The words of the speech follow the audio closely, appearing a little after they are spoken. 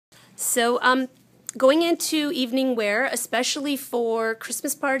So going into evening wear, especially for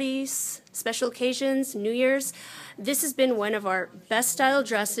Christmas parties, special occasions, New Year's, this has been one of our best style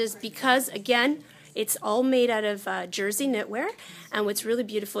dresses because, again, it's all made out of jersey knitwear, and what's really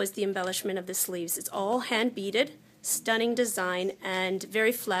beautiful is the embellishment of the sleeves. It's all hand beaded, stunning design, and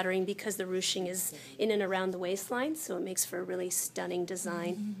very flattering because the ruching is in and around the waistline, so it makes for a really stunning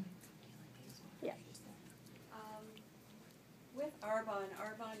design. Yeah. With Arbonne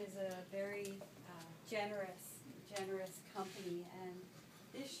is a very generous company, and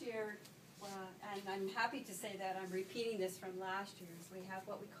this year, and I'm happy to say that I'm repeating this from last year's, we have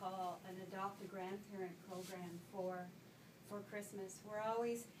what we call an Adopt a Grandparent program for Christmas. We're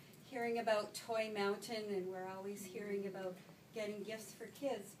always hearing about Toy Mountain, and we're always hearing about getting gifts for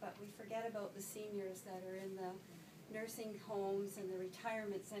kids, but we forget about the seniors that are in the nursing homes and the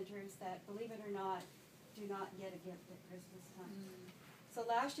retirement centers that, believe it or not, do not get a gift at Christmas time. So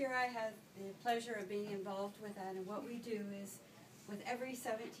last year I had the pleasure of being involved with that, and what we do is with every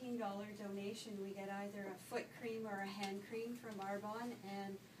 $17 donation we get either a foot cream or a hand cream from Arbonne,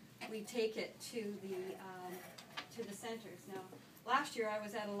 and we take it to the centers. Now, last year I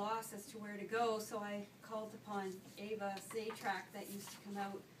was at a loss as to where to go, so I called upon Ava Zatrack that used to come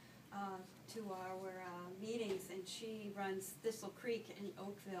out to our meetings, and she runs Thistle Creek in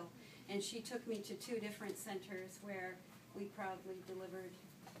Oakville, and she took me to 2 different centers where we proudly delivered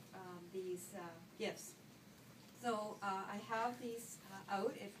these gifts. So I have these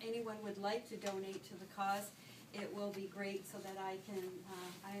out. If anyone would like to donate to the cause, it will be great so that I can,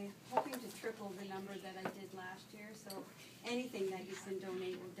 I'm hoping to triple the number that I did last year. So anything that you can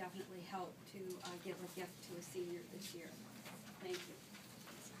donate will definitely help to give a gift to a senior this year. Thank you.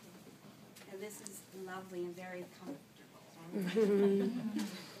 And this is lovely and very comfortable.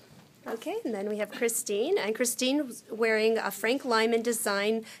 Okay, and then we have Christine, and Christine was wearing a Frank Lyman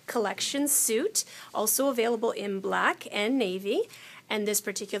Design collection suit, also available in black and navy, and this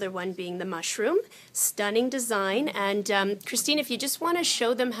particular one being the mushroom. Stunning design, and Christine, if you just want to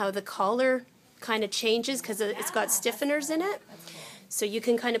show them how the collar kind of changes, because it's got stiffeners in it, so you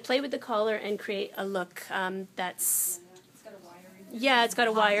can kind of play with the collar and create a look that's... Yeah, it's got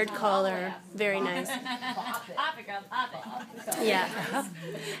a wired collar. Very nice. Yeah.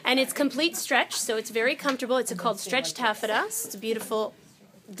 And it's complete stretch, so it's very comfortable. It's called stretch taffeta. It's a beautiful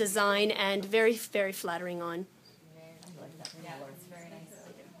design and very, very flattering on. Yeah, it's very nice.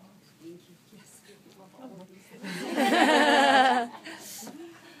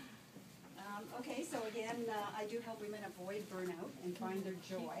 Okay, so again, I do help women avoid burnout and find their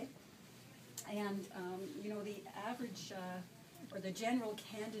joy. And, you know, the average... or the general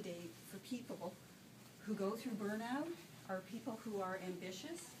candidate for people who go through burnout are people who are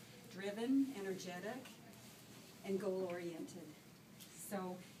ambitious, driven, energetic, and goal-oriented.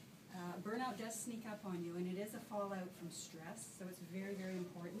 So burnout does sneak up on you, and it is a fallout from stress, so it's very, very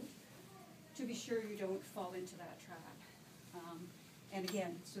important to be sure you don't fall into that trap. And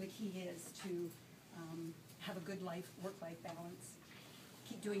again, so the key is to have a good work-life balance.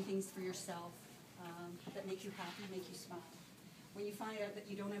 Keep doing things for yourself that make you happy, make you smile. When you find out that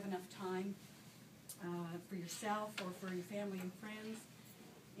you don't have enough time for yourself or for your family and friends,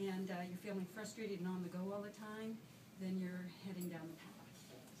 and you're feeling frustrated and on the go all the time, then you're heading down the path.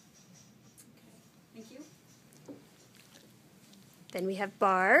 Okay. Thank you. Then we have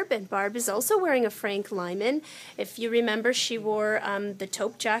Barb, and Barb is also wearing a Frank Lyman. If you remember, she wore the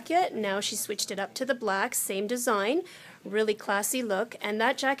taupe jacket. Now she switched it up to the black, same design, really classy look. And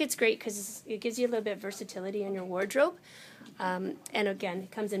that jacket's great because it gives you a little bit of versatility in your wardrobe. And again,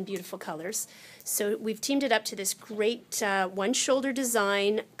 it comes in beautiful colors. So we've teamed it up to this great one-shoulder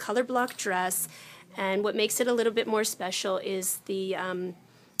design, color block dress. And what makes it a little bit more special is the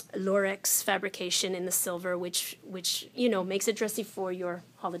lurex fabrication in the silver, which you know, makes it dressy for your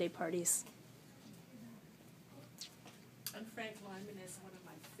holiday parties. And Frank Lyman is one of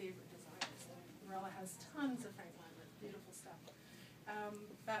my favorite designers. Mirella has tons of Frank Lyman, beautiful stuff.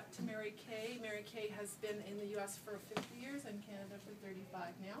 Back to Mary Kay. Mary Kay has been in the U.S. for 50 years and Canada for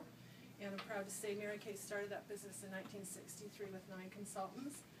 35 now. And I'm proud to say Mary Kay started that business in 1963 with 9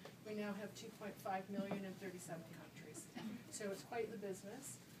 consultants. We now have 2.5 million in 37 countries. So it's quite the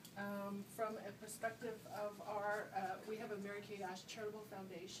business. From a perspective of our, we have a Mary Kay Ash Charitable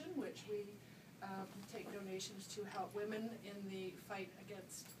Foundation, which we take donations to help women in the fight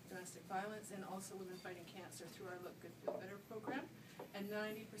against domestic violence and also women fighting cancer through our Look Good, Feel Better program. And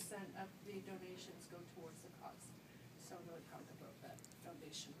 90% of the donations go towards the cause. So I'm really proud about that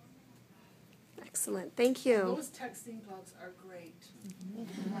foundation. Excellent. Thank you. Those texting gloves are great.